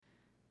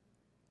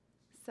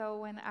So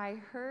when I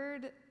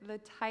heard the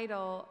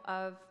title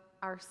of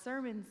our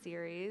sermon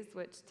series,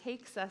 which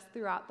takes us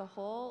throughout the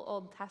whole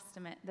Old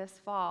Testament this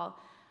fall,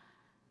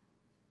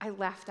 I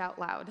laughed out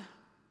loud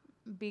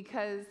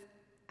because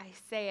I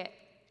say it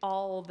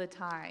all the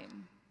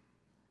time.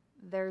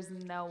 There's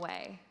no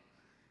way.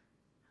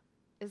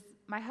 Is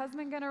my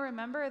husband going to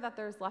remember that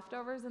there's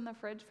leftovers in the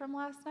fridge from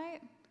last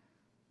night?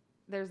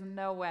 There's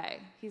no way.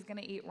 He's going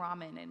to eat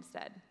ramen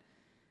instead.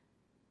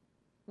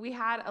 We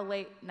had a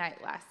late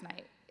night last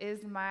night.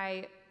 Is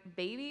my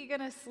baby going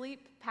to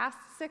sleep past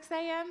 6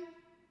 a.m.?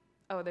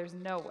 Oh, there's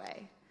no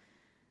way.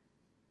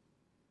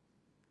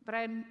 But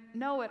I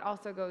know it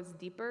also goes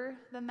deeper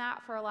than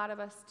that for a lot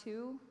of us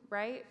too,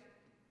 right?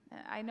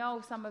 I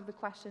know some of the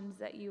questions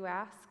that you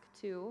ask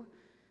too.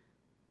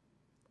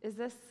 Is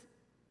this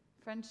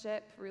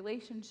friendship,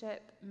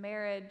 relationship,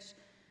 marriage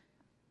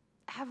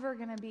ever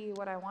going to be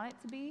what I want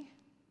it to be?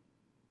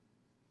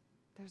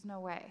 There's no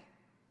way.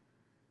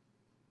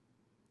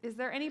 Is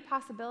there any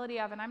possibility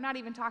of, and I'm not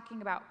even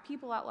talking about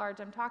people at large,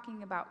 I'm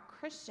talking about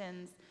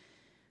Christians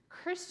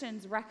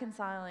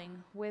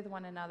reconciling with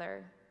one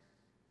another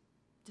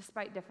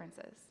despite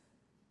differences?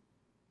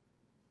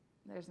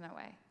 There's no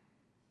way.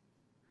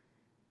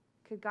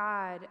 Could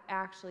God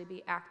actually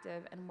be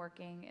active and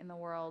working in the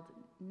world,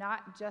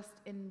 not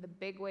just in the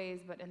big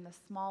ways, but in the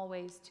small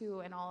ways too,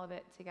 and all of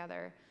it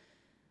together?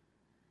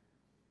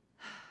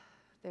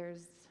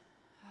 There's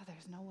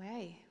no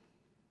way.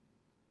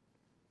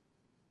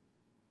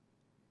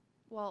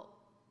 Well,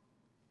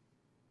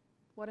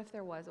 what if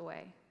there was a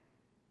way?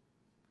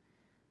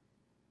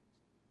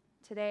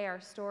 Today,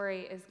 our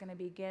story is going to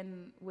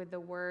begin with the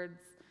words,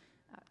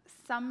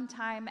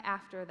 sometime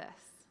after this,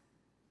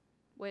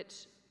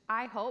 which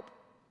I hope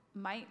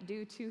might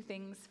do two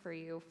things for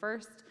you.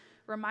 First,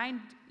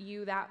 remind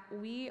you that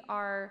we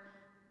are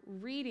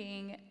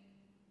reading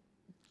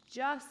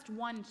just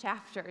one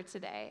chapter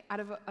today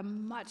out of a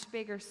much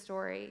bigger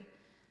story,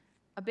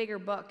 a bigger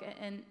book,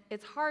 and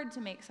it's hard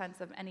to make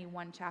sense of any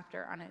one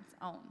chapter on its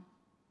own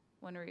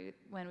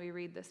when we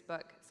read this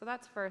book. So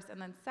that's first. And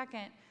then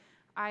second,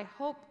 I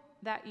hope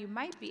that you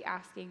might be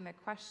asking the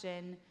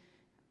question,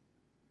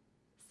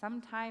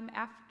 sometime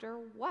after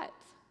what?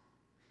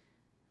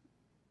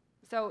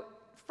 So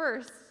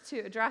first, to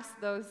address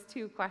those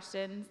two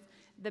questions,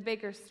 the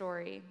bigger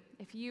story.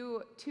 If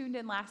you tuned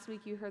in last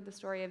week, you heard the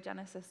story of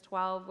Genesis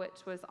 12,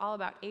 which was all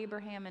about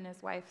Abraham and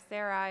his wife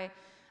Sarai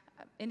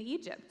in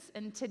Egypt.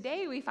 And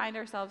today we find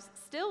ourselves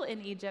still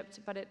in Egypt,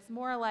 but it's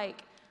more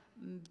like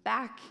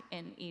back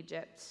in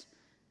Egypt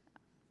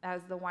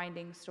as the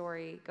winding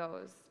story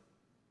goes.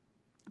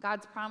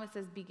 God's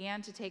promises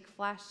began to take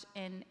flesh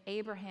in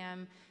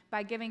Abraham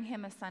by giving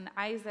him a son,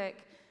 Isaac.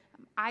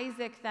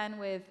 Isaac then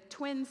with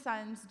twin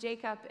sons,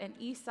 Jacob and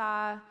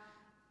Esau.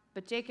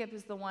 But Jacob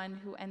is the one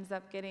who ends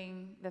up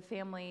getting the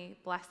family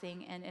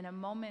blessing. And in a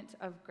moment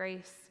of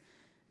grace,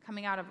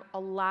 coming out of a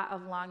lot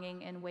of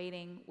longing and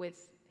waiting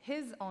with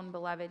his own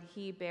beloved,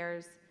 he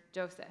bears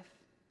Joseph.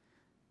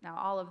 Now,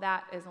 all of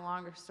that is a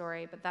longer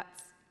story, but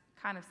that's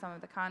kind of some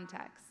of the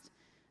context.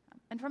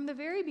 And from the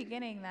very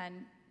beginning,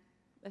 then,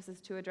 this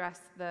is to address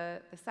the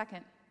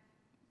second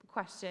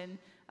question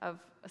of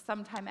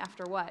sometime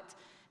after what.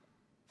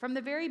 From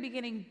the very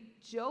beginning,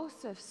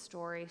 Joseph's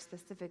story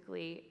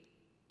specifically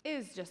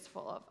is just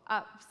full of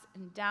ups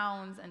and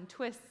downs and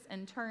twists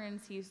and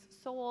turns. He's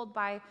sold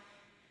by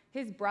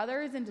his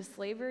brothers into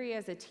slavery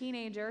as a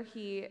teenager.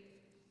 He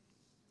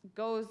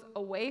goes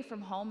away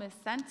from home, is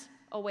sent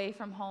away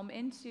from home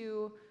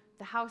into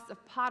the house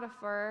of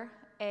Potiphar,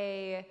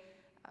 a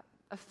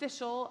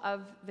official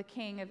of the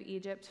king of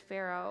Egypt,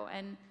 Pharaoh.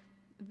 And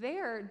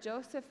there,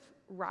 Joseph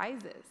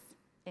rises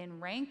in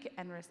rank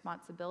and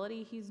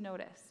responsibility. He's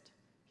noticed.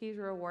 He's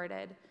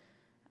rewarded.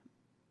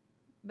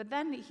 But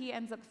then he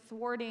ends up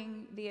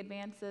thwarting the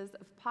advances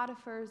of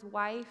Potiphar's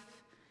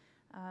wife.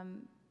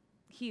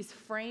 He's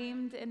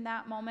framed in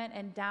that moment,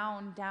 and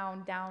down,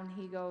 down, down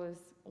he goes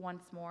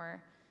once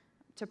more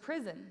to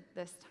prison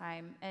this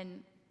time.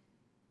 And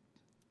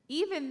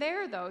even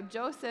there, though,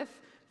 Joseph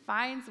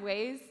finds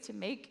ways to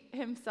make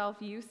himself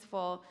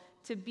useful,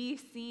 to be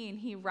seen.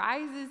 He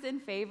rises in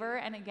favor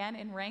and again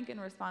in rank and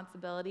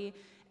responsibility,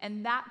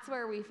 and that's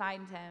where we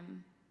find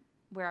him,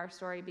 where our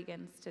story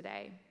begins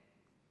today.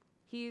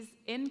 He's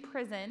in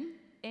prison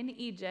in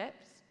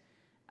Egypt.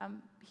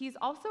 He's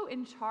also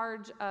in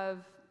charge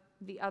of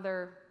the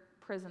other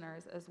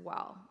prisoners as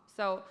well.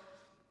 So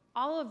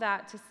all of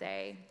that to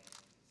say,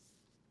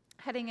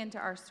 heading into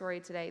our story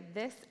today,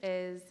 this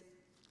is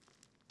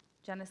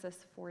Genesis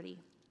 40.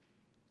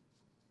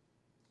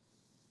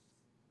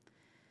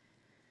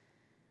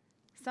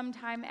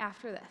 Sometime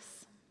after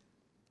this,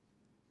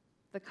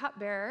 the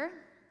cupbearer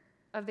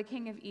of the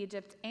king of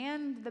Egypt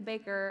and the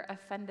baker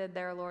offended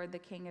their lord, the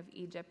king of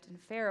Egypt,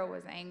 and Pharaoh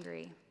was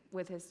angry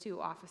with his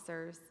two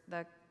officers,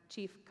 the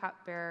chief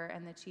cupbearer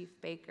and the chief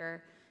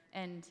baker,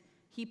 and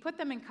he put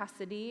them in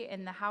custody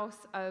in the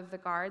house of the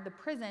guard, the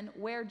prison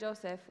where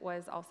Joseph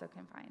was also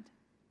confined.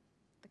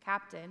 The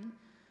captain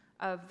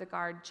of the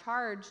guard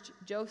charged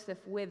Joseph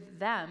with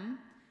them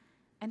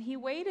And he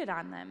waited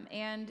on them,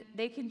 and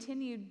they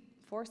continued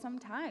for some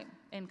time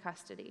in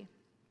custody.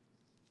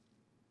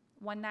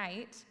 One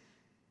night,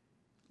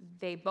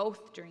 they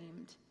both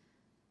dreamed.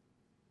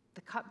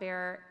 The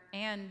cupbearer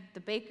and the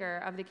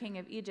baker of the king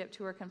of Egypt,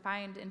 who were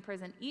confined in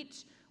prison,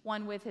 each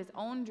one with his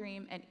own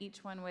dream and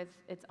each one with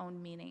its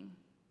own meaning.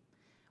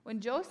 When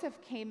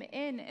Joseph came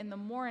in the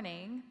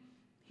morning,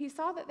 he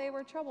saw that they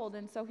were troubled,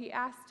 and so he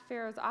asked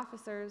Pharaoh's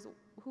officers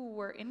who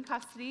were in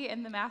custody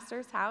in the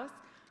master's house,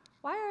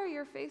 "Why are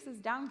your faces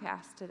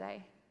downcast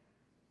today?"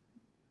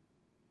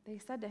 They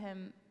said to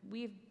him,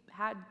 "We've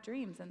had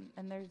dreams,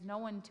 and there's no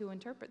one to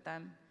interpret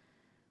them."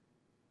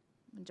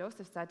 And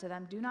Joseph said to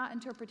them, "Do not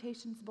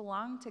interpretations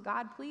belong to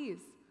God?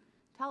 Please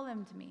tell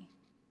them to me."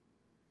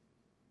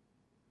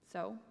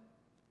 So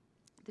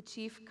the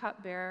chief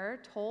cupbearer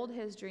told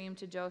his dream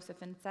to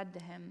Joseph and said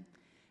to him,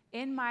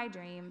 "In my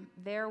dream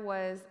there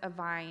was a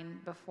vine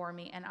before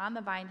me, and on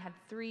the vine had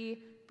 3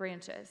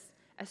 branches.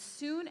 As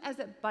soon as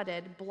it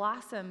budded,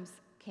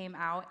 blossoms came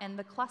out, and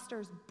the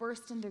clusters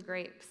burst into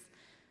grapes.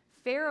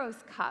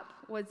 Pharaoh's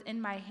cup was in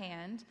my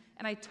hand,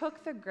 and I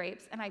took the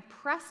grapes, and I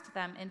pressed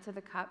them into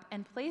the cup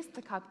and placed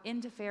the cup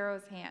into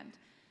Pharaoh's hand."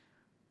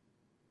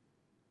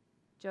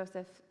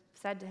 Joseph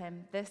said to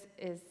him, "This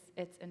is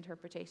its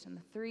interpretation.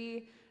 The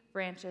 3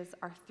 branches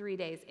are 3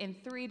 days. In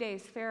 3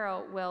 days,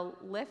 Pharaoh will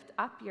lift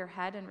up your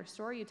head and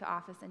restore you to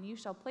office, and you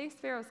shall place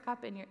Pharaoh's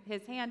cup in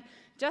his hand,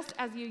 just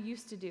as you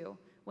used to do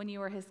when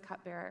you were his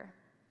cupbearer.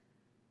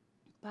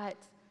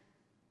 But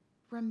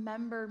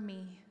remember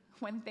me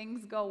when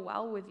things go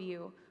well with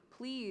you.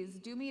 Please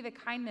do me the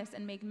kindness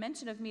and make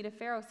mention of me to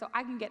Pharaoh so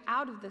I can get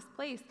out of this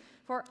place.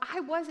 For I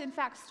was in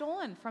fact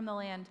stolen from the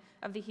land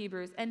of the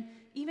Hebrews, and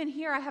even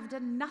here I have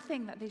done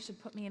nothing that they should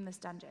put me in this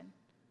dungeon."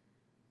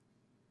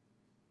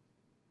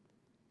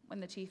 When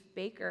the chief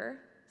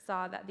baker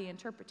saw that the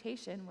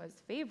interpretation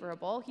was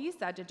favorable, he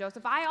said to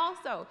Joseph, "I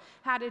also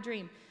had a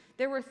dream.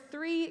 There were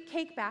 3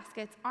 cake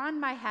baskets on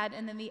my head,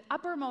 and in the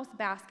uppermost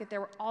basket there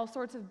were all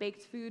sorts of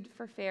baked food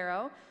for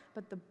Pharaoh,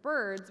 but the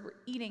birds were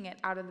eating it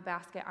out of the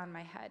basket on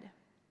my head."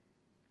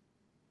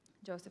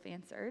 Joseph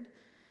answered,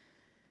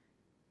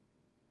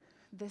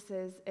 "This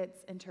is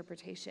its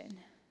interpretation.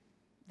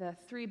 The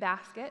 3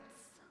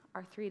 baskets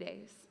are 3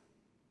 days.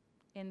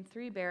 In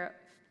 3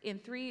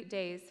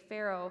 days,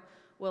 Pharaoh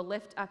will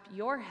lift up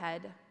your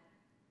head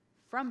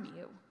from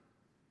you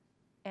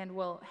and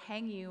will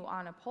hang you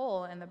on a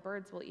pole, and the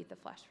birds will eat the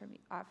flesh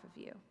off of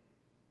you."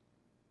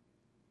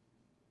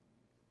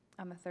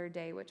 On the 3rd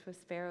day, which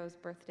was Pharaoh's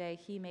birthday,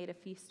 he made a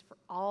feast for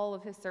all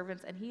of his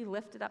servants, and he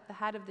lifted up the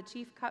head of the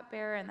chief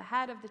cupbearer and the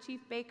head of the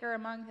chief baker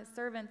among his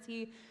servants.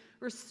 He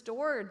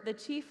restored the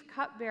chief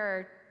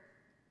cupbearer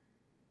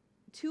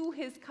to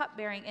his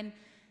cupbearing, and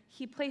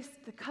he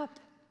placed the cup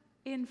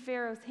in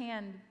Pharaoh's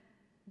hand,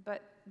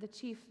 but the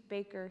chief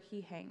baker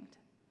he hanged,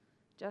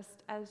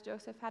 just as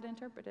Joseph had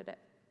interpreted it.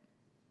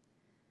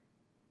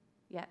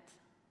 Yet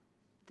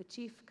the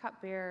chief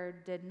cupbearer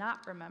did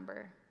not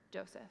remember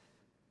Joseph,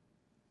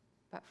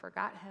 but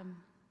forgot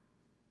him.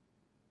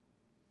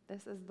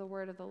 This is the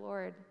word of the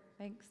Lord.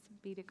 Thanks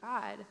be to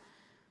God.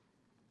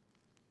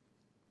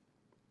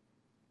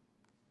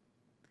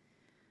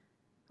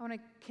 I want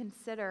to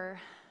consider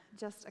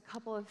just a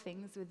couple of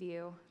things with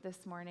you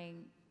this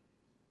morning,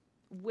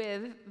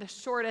 with the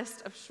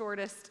shortest of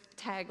shortest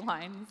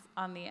taglines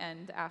on the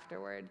end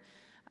afterward.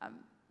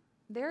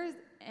 There's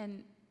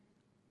an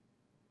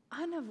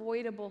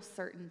unavoidable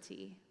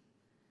certainty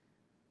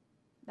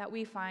that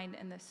we find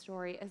in this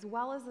story, as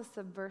well as a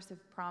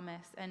subversive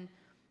promise. And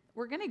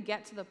we're going to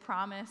get to the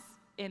promise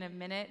in a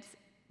minute,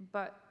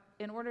 but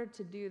in order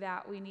to do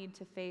that, we need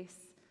to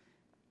face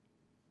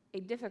a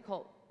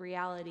difficult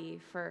reality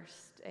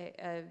first,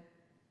 a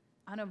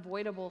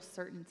unavoidable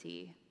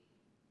certainty.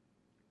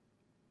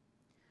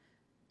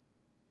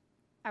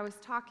 I was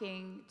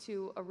talking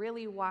to a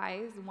really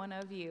wise one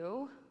of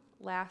you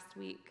last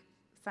week,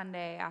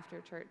 Sunday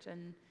after church,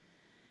 and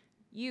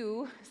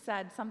you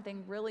said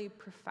something really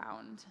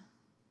profound.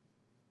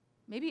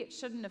 Maybe it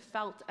shouldn't have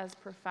felt as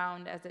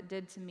profound as it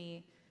did to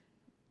me,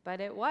 but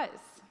it was.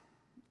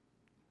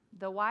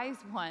 The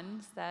wise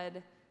one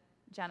said,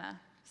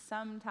 "Jenna,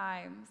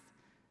 sometimes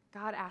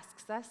God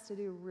asks us to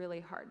do really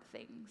hard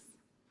things."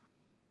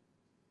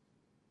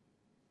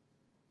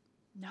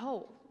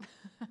 No.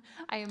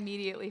 I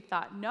immediately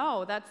thought,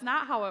 no, that's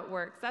not how it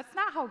works. That's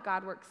not how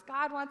God works.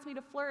 God wants me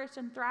to flourish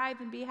and thrive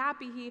and be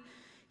happy.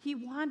 He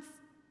wants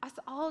us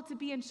all to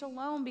be in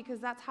shalom, because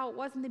that's how it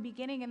was in the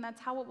beginning, and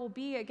that's how it will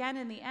be again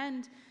in the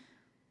end.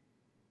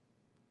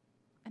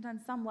 And on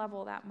some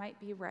level, that might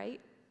be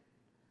right,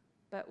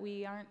 but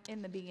we aren't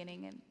in the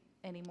beginning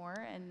anymore,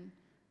 and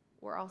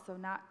we're also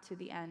not to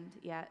the end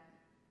yet.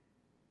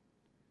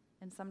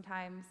 And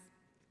sometimes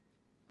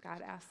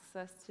God asks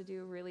us to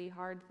do really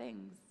hard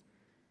things.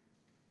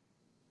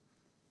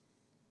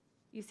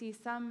 You see,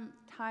 some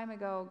time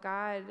ago,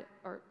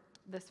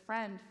 this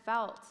friend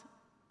felt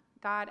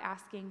God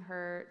asking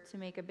her to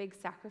make a big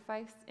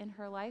sacrifice in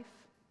her life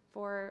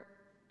for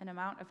an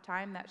amount of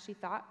time that she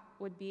thought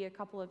would be a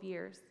couple of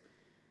years.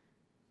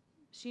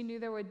 She knew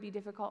there would be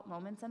difficult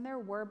moments, and there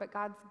were, but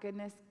God's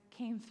goodness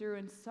came through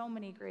in so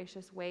many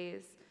gracious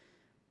ways.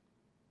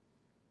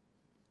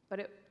 But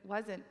it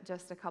wasn't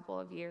just a couple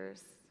of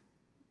years.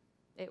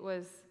 It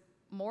was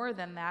more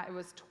than that. It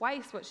was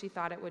twice what she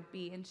thought it would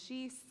be, and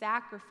she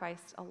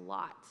sacrificed a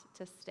lot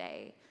to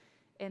stay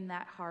in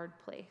that hard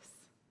place.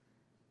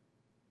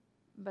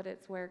 But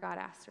it's where God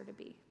asked her to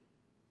be.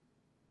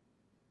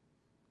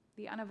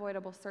 The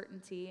unavoidable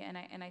certainty, and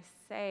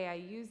I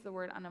use the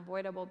word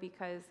unavoidable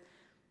because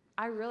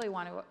I really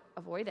want to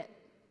avoid it.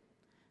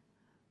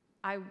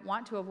 I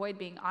want to avoid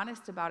being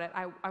honest about it.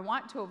 I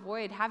want to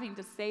avoid having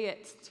to say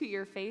it to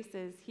your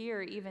faces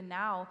here, even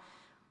now.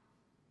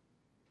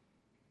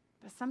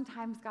 But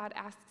sometimes God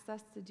asks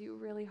us to do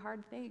really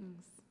hard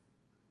things.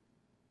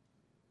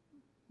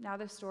 Now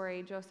the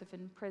story, Joseph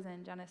in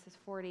prison, Genesis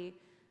 40,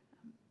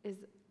 is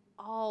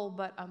all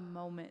but a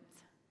moment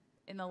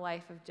in the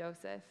life of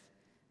Joseph.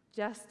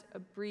 Just a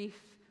brief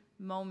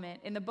moment.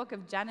 In the book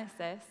of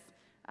Genesis,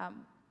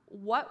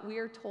 what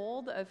we're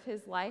told of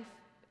his life,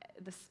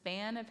 the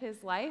span of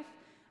his life,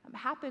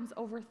 happens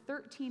over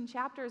 13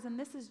 chapters, and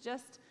this is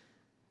just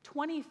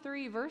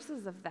 23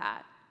 verses of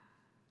that.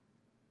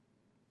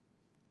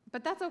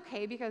 But that's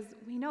okay because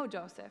we know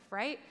Joseph,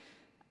 right?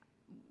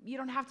 You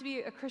don't have to be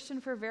a Christian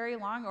for very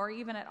long or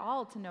even at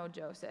all to know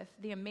Joseph.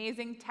 The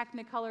amazing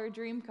Technicolor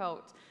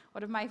Dreamcoat,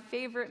 one of my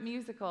favorite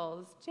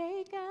musicals,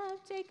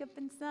 Jacob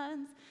and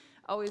Sons,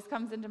 always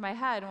comes into my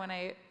head when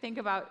I think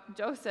about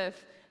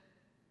Joseph.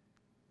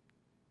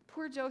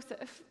 Poor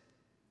Joseph.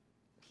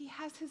 He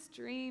has his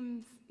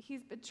dreams.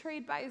 He's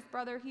betrayed by his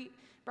brothers.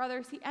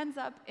 He ends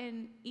up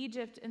in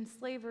Egypt in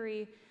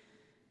slavery.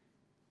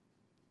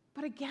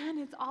 But again,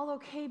 it's all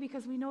okay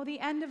because we know the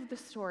end of the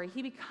story.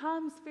 He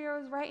becomes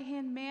Pharaoh's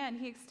right-hand man.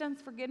 He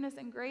extends forgiveness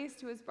and grace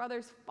to his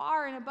brothers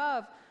far and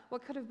above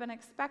what could have been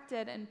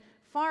expected and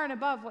far and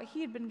above what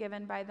he had been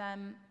given by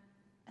them.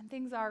 And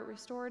things are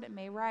restored and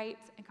made right,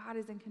 and God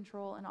is in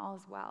control, and all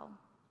is well.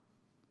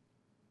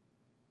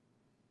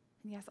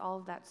 And yes, all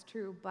of that's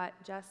true, but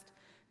just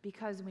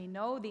because we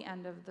know the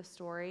end of the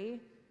story,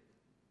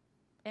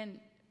 and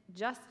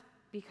just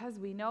because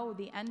we know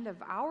the end of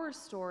our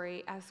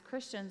story as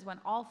Christians, when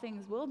all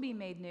things will be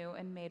made new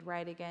and made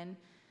right again,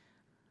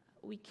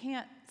 we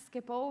can't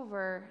skip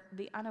over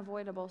the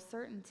unavoidable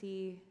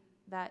certainty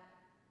that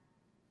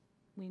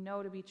we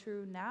know to be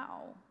true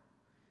now.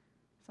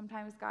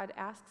 Sometimes God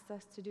asks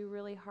us to do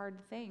really hard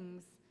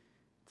things,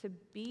 to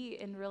be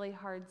in really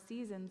hard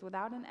seasons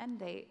without an end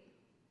date.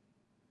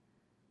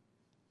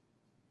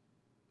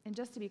 And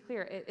just to be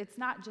clear, it's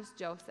not just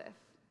Joseph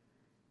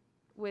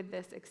with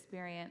this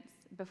experience.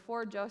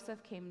 Before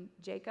Joseph came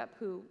Jacob,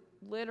 who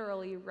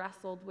literally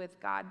wrestled with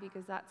God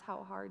because that's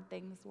how hard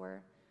things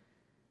were.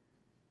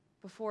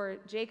 Before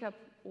Jacob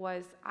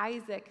was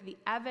Isaac, the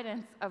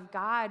evidence of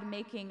God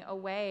making a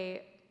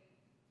way,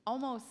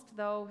 almost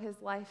though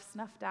his life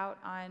snuffed out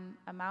on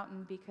a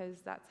mountain because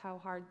that's how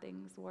hard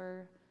things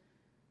were.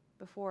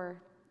 Before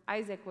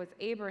Isaac was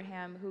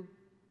Abraham, who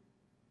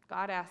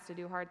God asked to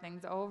do hard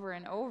things over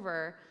and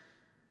over.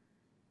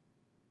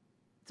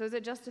 So is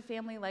it just a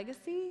family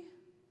legacy?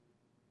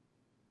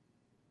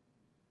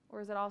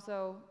 Or is it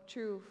also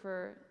true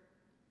for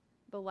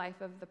the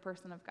life of the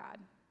person of God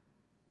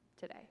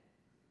today?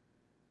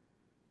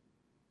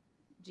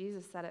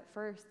 Jesus said it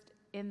first,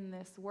 in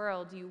this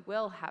world you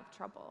will have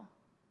trouble.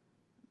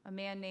 A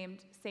man named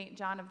St.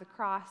 John of the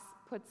Cross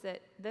puts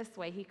it this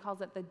way. He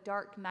calls it the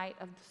dark night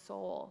of the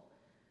soul.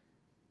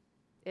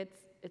 It's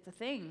a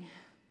thing.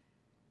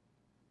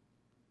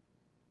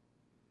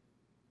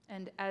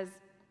 And as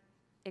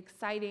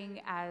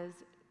exciting as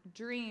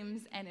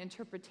dreams and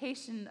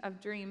interpretation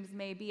of dreams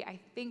may be, I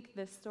think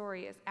this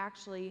story is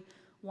actually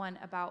one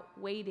about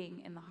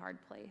waiting in the hard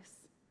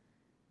place.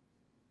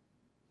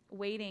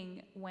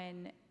 Waiting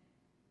when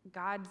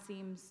God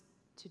seems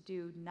to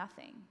do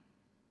nothing.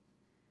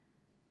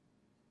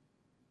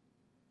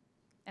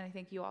 And I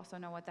think you also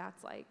know what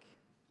that's like.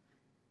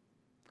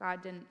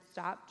 God didn't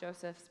stop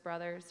Joseph's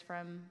brothers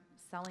from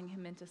selling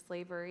him into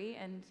slavery,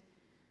 and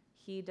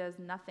he does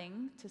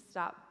nothing to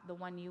stop the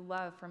one you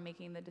love from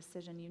making the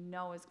decision you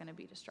know is going to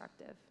be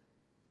destructive.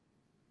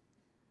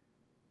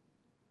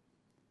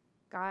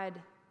 God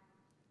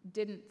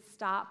didn't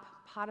stop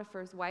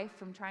Potiphar's wife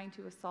from trying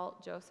to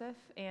assault Joseph,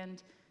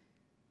 and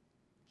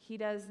he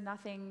does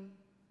nothing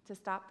to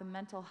stop the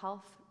mental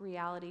health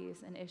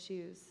realities and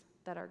issues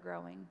that are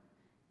growing.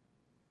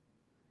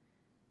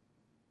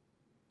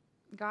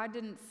 God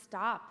didn't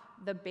stop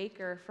the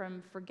baker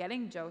from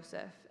forgetting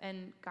Joseph,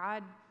 and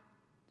God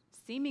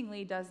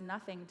seemingly does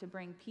nothing to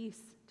bring peace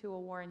to a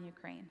war in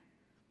Ukraine.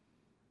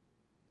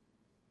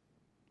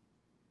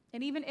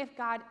 And even if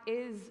God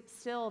is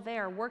still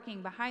there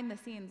working behind the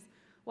scenes,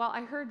 well,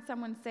 I heard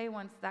someone say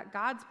once that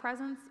God's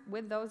presence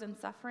with those in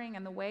suffering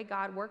and the way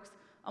God works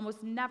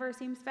almost never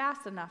seems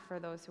fast enough for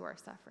those who are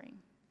suffering.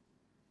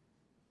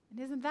 And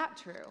isn't that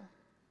true?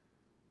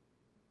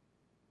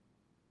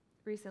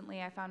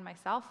 Recently, I found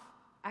myself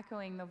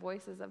echoing the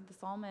voices of the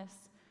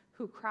psalmists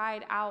who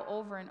cried out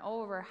over and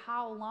over,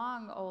 "How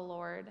long, O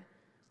Lord?"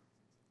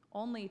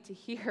 only to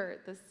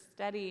hear the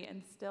steady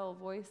and still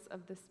voice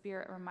of the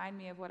Spirit remind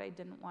me of what I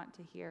didn't want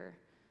to hear,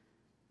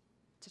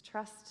 to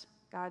trust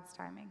God's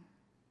timing.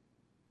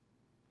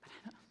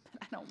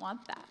 But I don't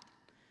want that.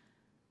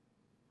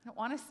 I don't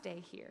want to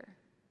stay here.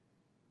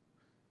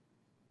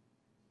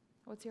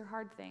 What's your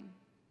hard thing?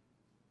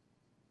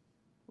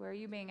 Where are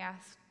you being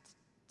asked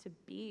to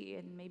be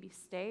and maybe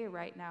stay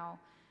right now?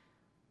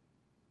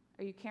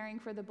 Are you caring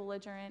for the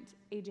belligerent,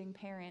 aging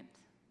parent?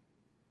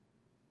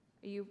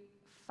 Are you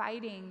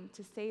fighting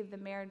to save the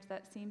marriage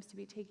that seems to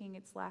be taking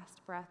its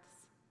last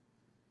breaths?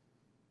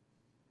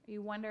 Are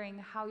you wondering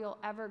how you'll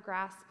ever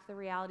grasp the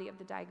reality of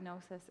the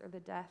diagnosis or the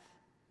death?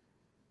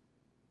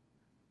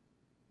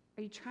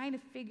 Are you trying to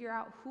figure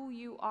out who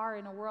you are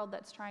in a world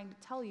that's trying to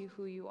tell you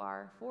who you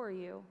are for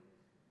you?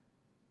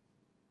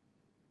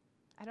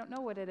 I don't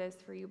know what it is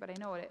for you, but I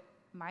know what it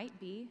might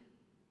be.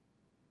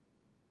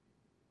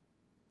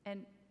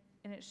 And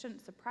it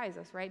shouldn't surprise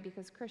us, right?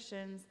 Because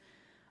Christians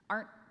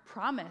aren't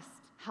promised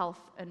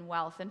health and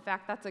wealth. In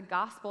fact, that's a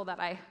gospel that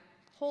I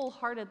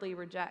wholeheartedly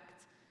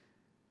reject.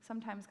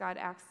 Sometimes God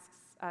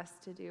asks us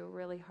to do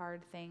really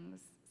hard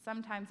things.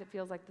 Sometimes it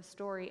feels like the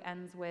story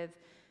ends with,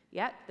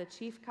 yet the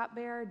chief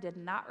cupbearer did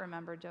not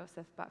remember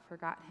Joseph but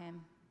forgot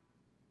him.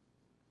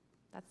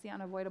 That's the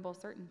unavoidable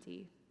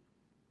certainty.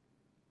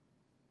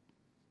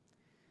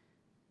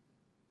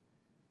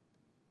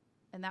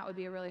 And that would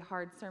be a really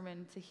hard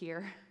sermon to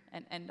hear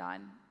and end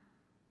on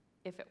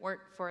if it weren't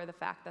for the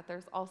fact that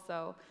there's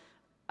also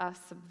a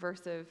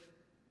subversive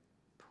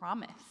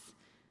promise.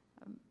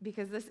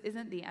 Because this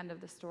isn't the end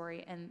of the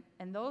story,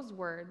 and those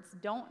words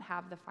don't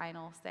have the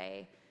final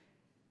say.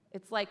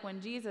 It's like when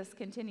Jesus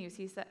continues,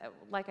 he said,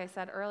 like I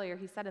said earlier,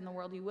 he said in the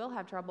world you will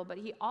have trouble, but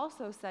he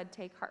also said,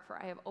 take heart,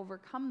 for I have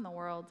overcome the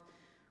world.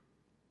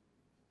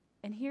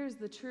 And here's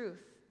the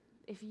truth.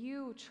 If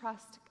you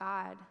trust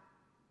God,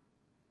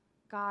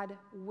 God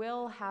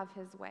will have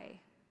his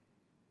way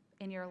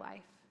in your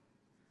life.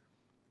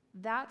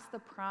 That's the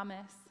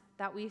promise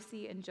that we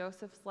see in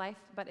Joseph's life,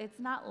 but it's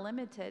not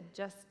limited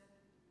just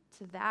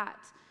to that.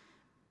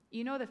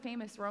 You know the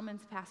famous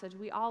Romans passage,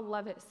 we all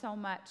love it so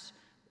much.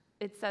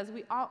 It says,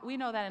 we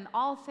know that in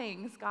all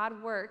things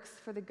God works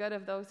for the good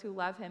of those who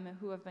love him and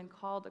who have been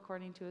called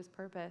according to his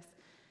purpose.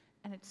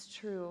 And it's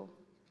true.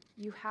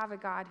 You have a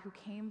God who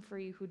came for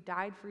you, who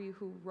died for you,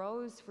 who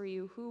rose for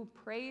you, who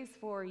prays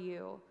for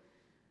you.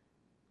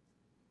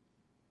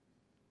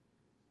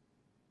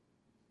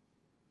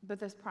 But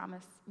this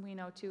promise, we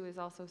know too, is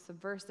also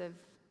subversive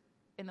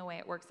in the way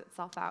it works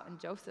itself out in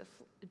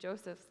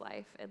Joseph's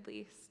life, at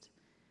least.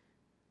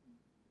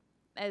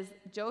 As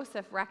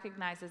Joseph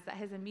recognizes that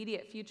his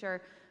immediate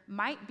future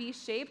might be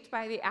shaped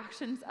by the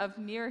actions of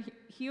mere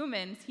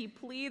humans, he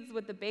pleads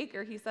with the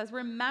baker. He says,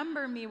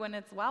 remember me when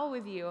it's well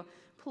with you.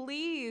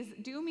 Please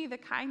do me the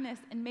kindness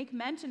and make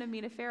mention of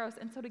me to Pharaoh,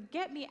 and so to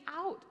get me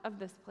out of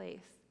this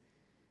place.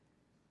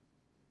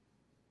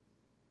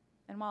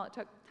 And while it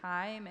took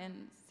time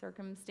and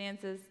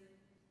circumstances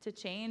to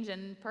change,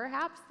 and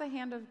perhaps the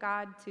hand of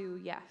God to,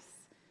 yes,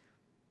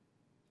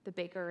 the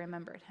baker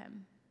remembered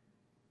him.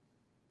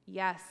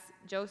 Yes,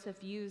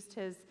 Joseph used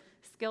his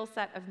skill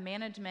set of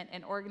management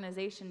and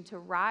organization to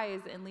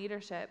rise in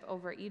leadership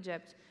over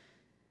Egypt.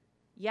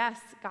 Yes,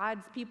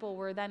 God's people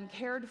were then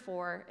cared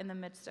for in the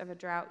midst of a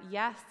drought.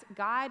 Yes,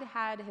 God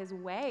had his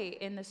way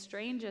in the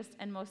strangest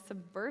and most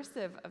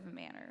subversive of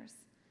manners.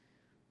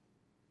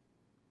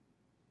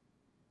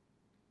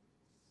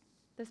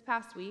 This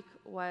past week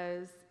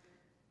was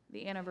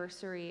the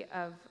anniversary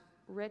of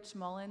Rich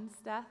Mullins'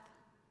 death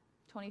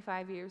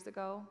 25 years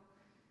ago.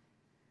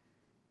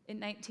 In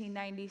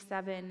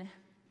 1997,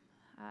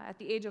 at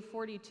the age of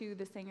 42,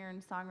 the singer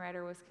and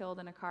songwriter was killed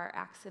in a car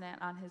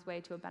accident on his way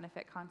to a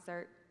benefit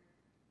concert.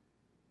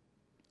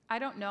 I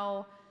don't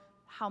know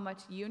how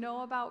much you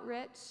know about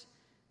Rich.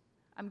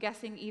 I'm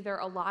guessing either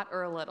a lot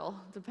or a little,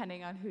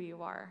 depending on who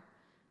you are.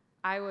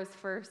 I was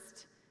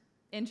first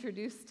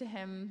introduced to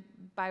him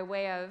by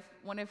way of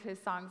one of his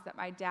songs that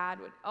my dad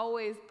would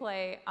always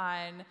play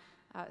on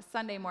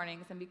Sunday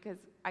mornings. And because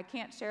I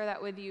can't share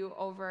that with you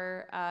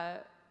over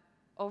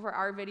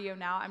our video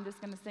now, I'm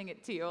just going to sing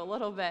it to you a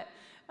little bit.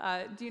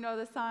 Do you know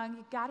the song?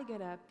 You gotta get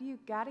up, you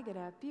gotta get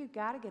up, you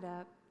gotta get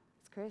up.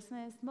 It's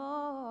Christmas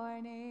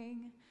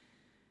morning.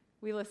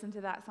 We listened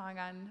to that song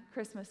on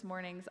Christmas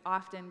mornings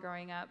often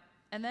growing up.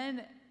 And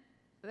then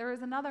there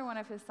was another one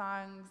of his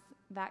songs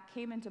that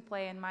came into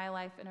play in my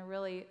life in a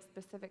really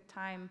specific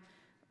time,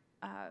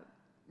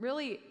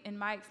 really in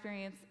my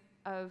experience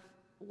of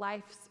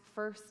life's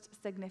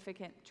first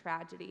significant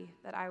tragedy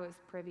that I was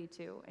privy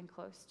to and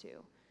close to.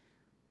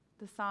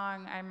 The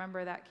song I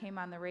remember that came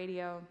on the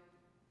radio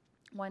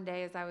one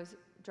day as I was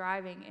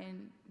driving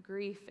in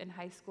grief in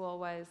high school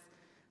was,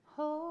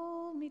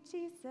 "Hold me,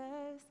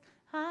 Jesus,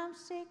 I'm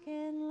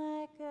shaking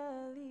like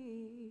a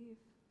leaf."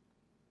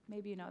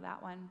 Maybe you know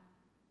that one.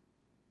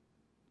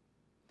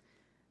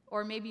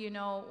 Or maybe you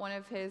know one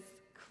of his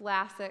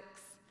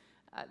classics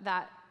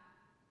that,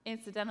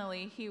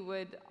 incidentally, he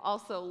would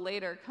also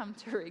later come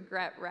to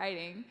regret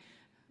writing.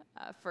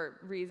 for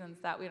reasons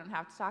that we don't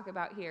have to talk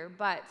about here,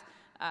 but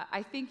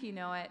I think you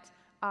know it.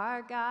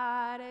 Our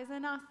God is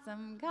an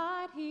awesome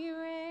God, he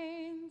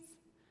reigns.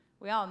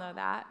 We all know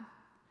that.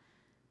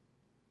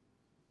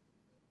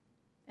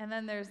 And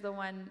then there's the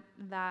one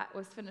that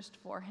was finished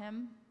for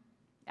him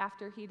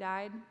after he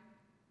died.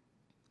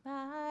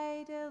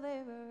 My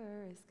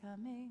deliverer is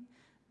coming.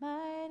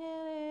 My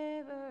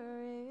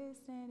deliverer is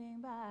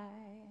standing by.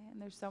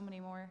 And there's so many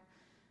more.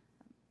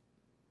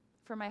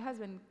 For my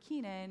husband,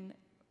 Keenan,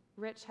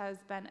 Rich has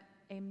been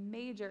a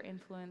major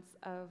influence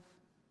of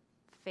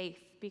faith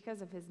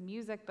because of his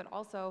music, but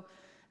also,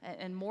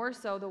 and more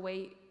so, the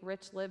way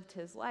Rich lived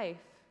his life.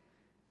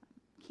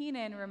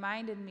 Keenan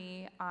reminded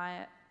me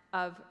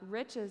of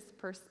Rich's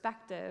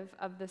perspective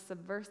of the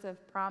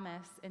subversive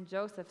promise in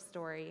Joseph's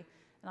story,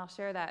 and I'll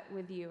share that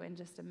with you in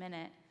just a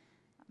minute.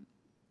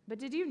 But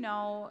did you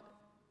know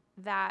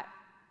that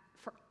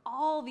for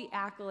all the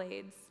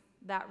accolades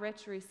that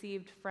Rich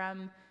received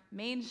from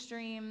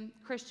mainstream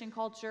Christian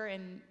culture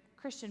and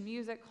Christian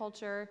music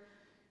culture,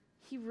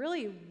 he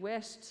really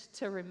wished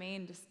to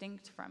remain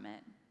distinct from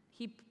it.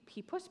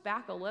 He pushed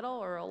back a little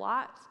or a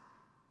lot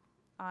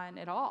on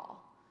it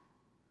all.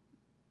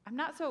 I'm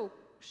not so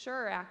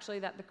sure, actually,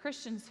 that the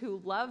Christians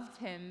who loved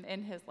him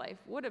in his life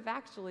would have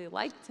actually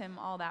liked him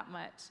all that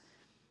much.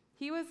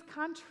 He was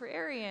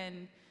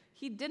contrarian.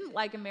 He didn't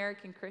like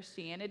American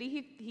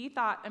Christianity. He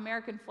thought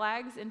American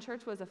flags in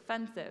church was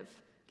offensive.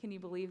 Can you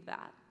believe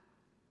that?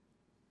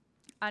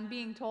 On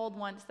being told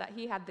once that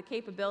he had the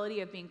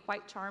capability of being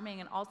quite charming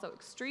and also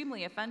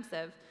extremely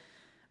offensive,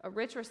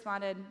 Rich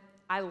responded,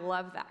 "I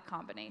love that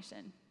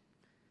combination."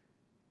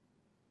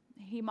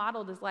 He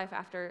modeled his life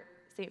after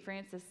St.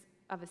 Francis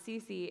of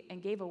Assisi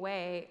and gave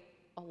away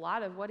a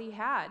lot of what he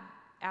had,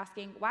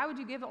 asking, why would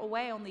you give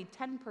away only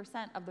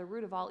 10% of the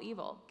root of all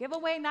evil? Give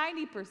away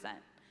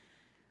 90%.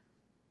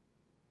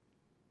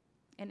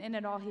 And in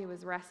it all, he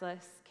was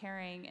restless,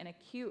 carrying an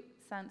acute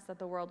sense that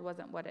the world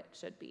wasn't what it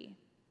should be.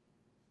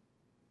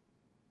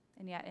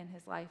 And yet in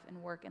his life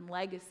and work and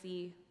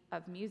legacy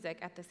of music,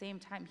 at the same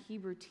time, he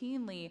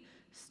routinely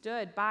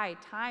stood by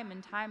time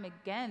and time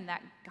again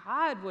that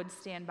God would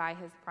stand by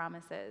his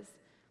promises,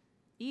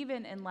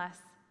 even in less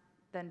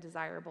than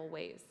desirable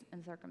ways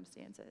and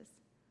circumstances.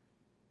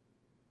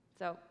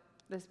 So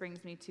this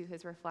brings me to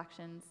his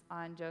reflections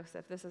on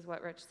Joseph. This is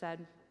what Rich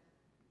said.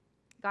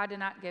 God did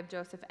not give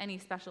Joseph any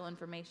special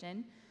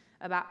information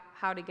about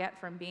how to get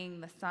from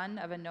being the son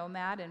of a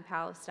nomad in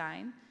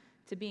Palestine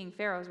to being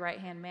Pharaoh's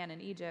right-hand man in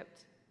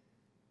Egypt.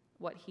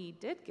 What he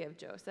did give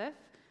Joseph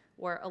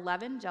were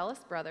 11 jealous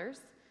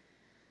brothers,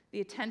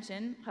 the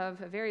attention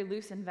of a very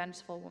loose and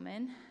vengeful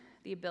woman,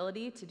 the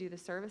ability to do the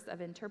service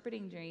of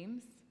interpreting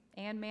dreams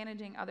and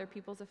managing other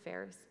people's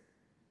affairs,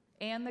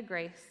 and the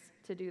grace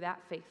to do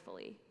that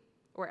faithfully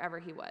wherever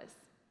he was.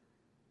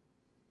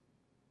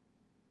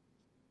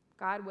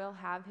 God will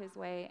have his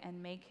way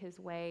and make his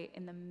way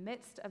in the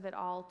midst of it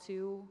all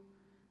too.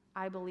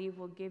 I believe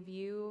will give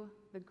you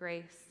the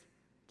grace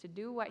to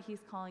do what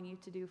he's calling you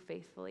to do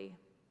faithfully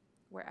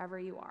wherever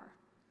you are.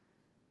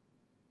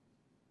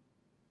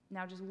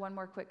 Now, just one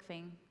more quick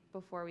thing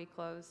before we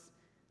close.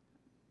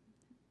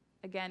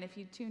 Again, if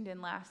you tuned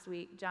in last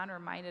week, John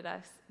reminded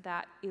us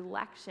that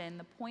election,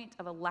 the point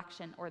of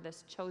election or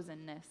this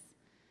chosenness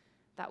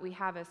that we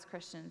have as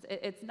Christians,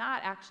 it's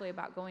not actually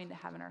about going to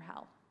heaven or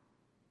hell.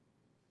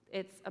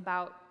 It's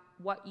about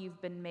what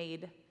you've been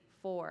made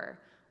for,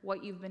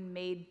 what you've been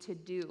made to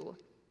do.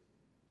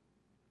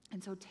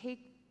 And so take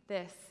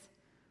this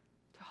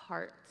to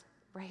heart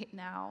right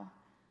now.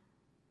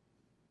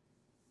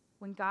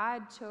 When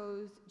God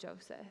chose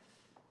Joseph,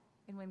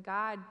 and when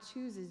God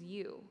chooses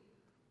you,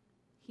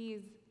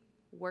 he's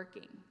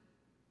working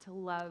to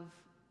love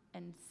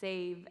and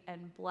save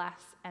and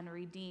bless and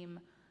redeem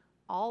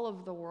all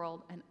of the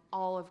world and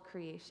all of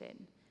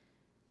creation.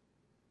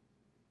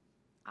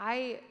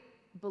 I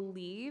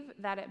believe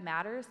that it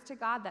matters to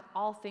God that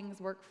all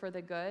things work for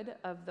the good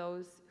of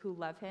those who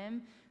love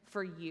him.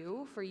 For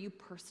you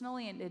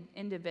personally and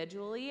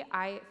individually,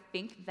 I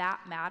think that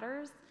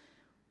matters.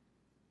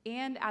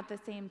 And at the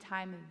same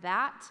time,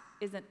 that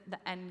isn't the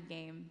end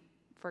game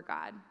for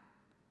God.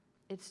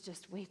 It's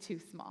just way too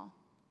small.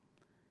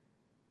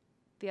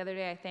 The other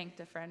day, I thanked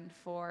a friend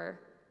for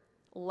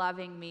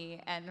loving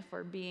me and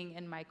for being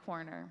in my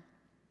corner.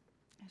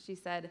 She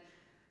said,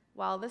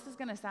 well, this is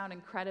going to sound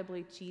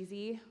incredibly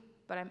cheesy,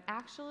 but I'm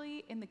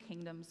actually in the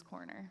kingdom's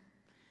corner.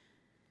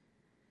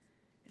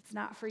 It's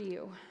not for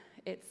you.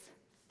 It's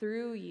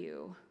through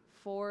you,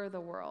 for the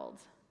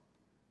world.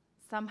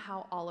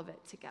 Somehow all of it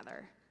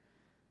together.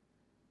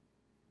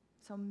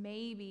 So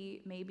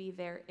maybe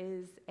there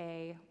is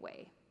a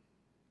way.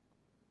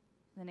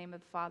 In the name of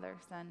the Father,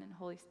 Son, and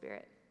Holy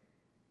Spirit.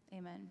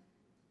 Amen.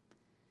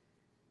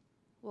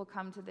 We'll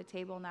come to the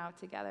table now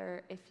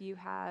together. If you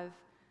have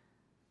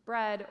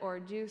bread or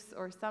juice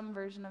or some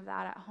version of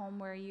that at home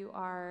where you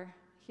are,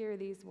 hear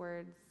these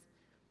words.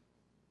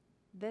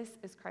 This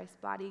is Christ's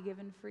body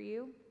given for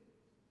you.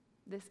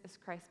 This is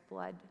Christ's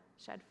blood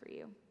shed for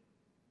you.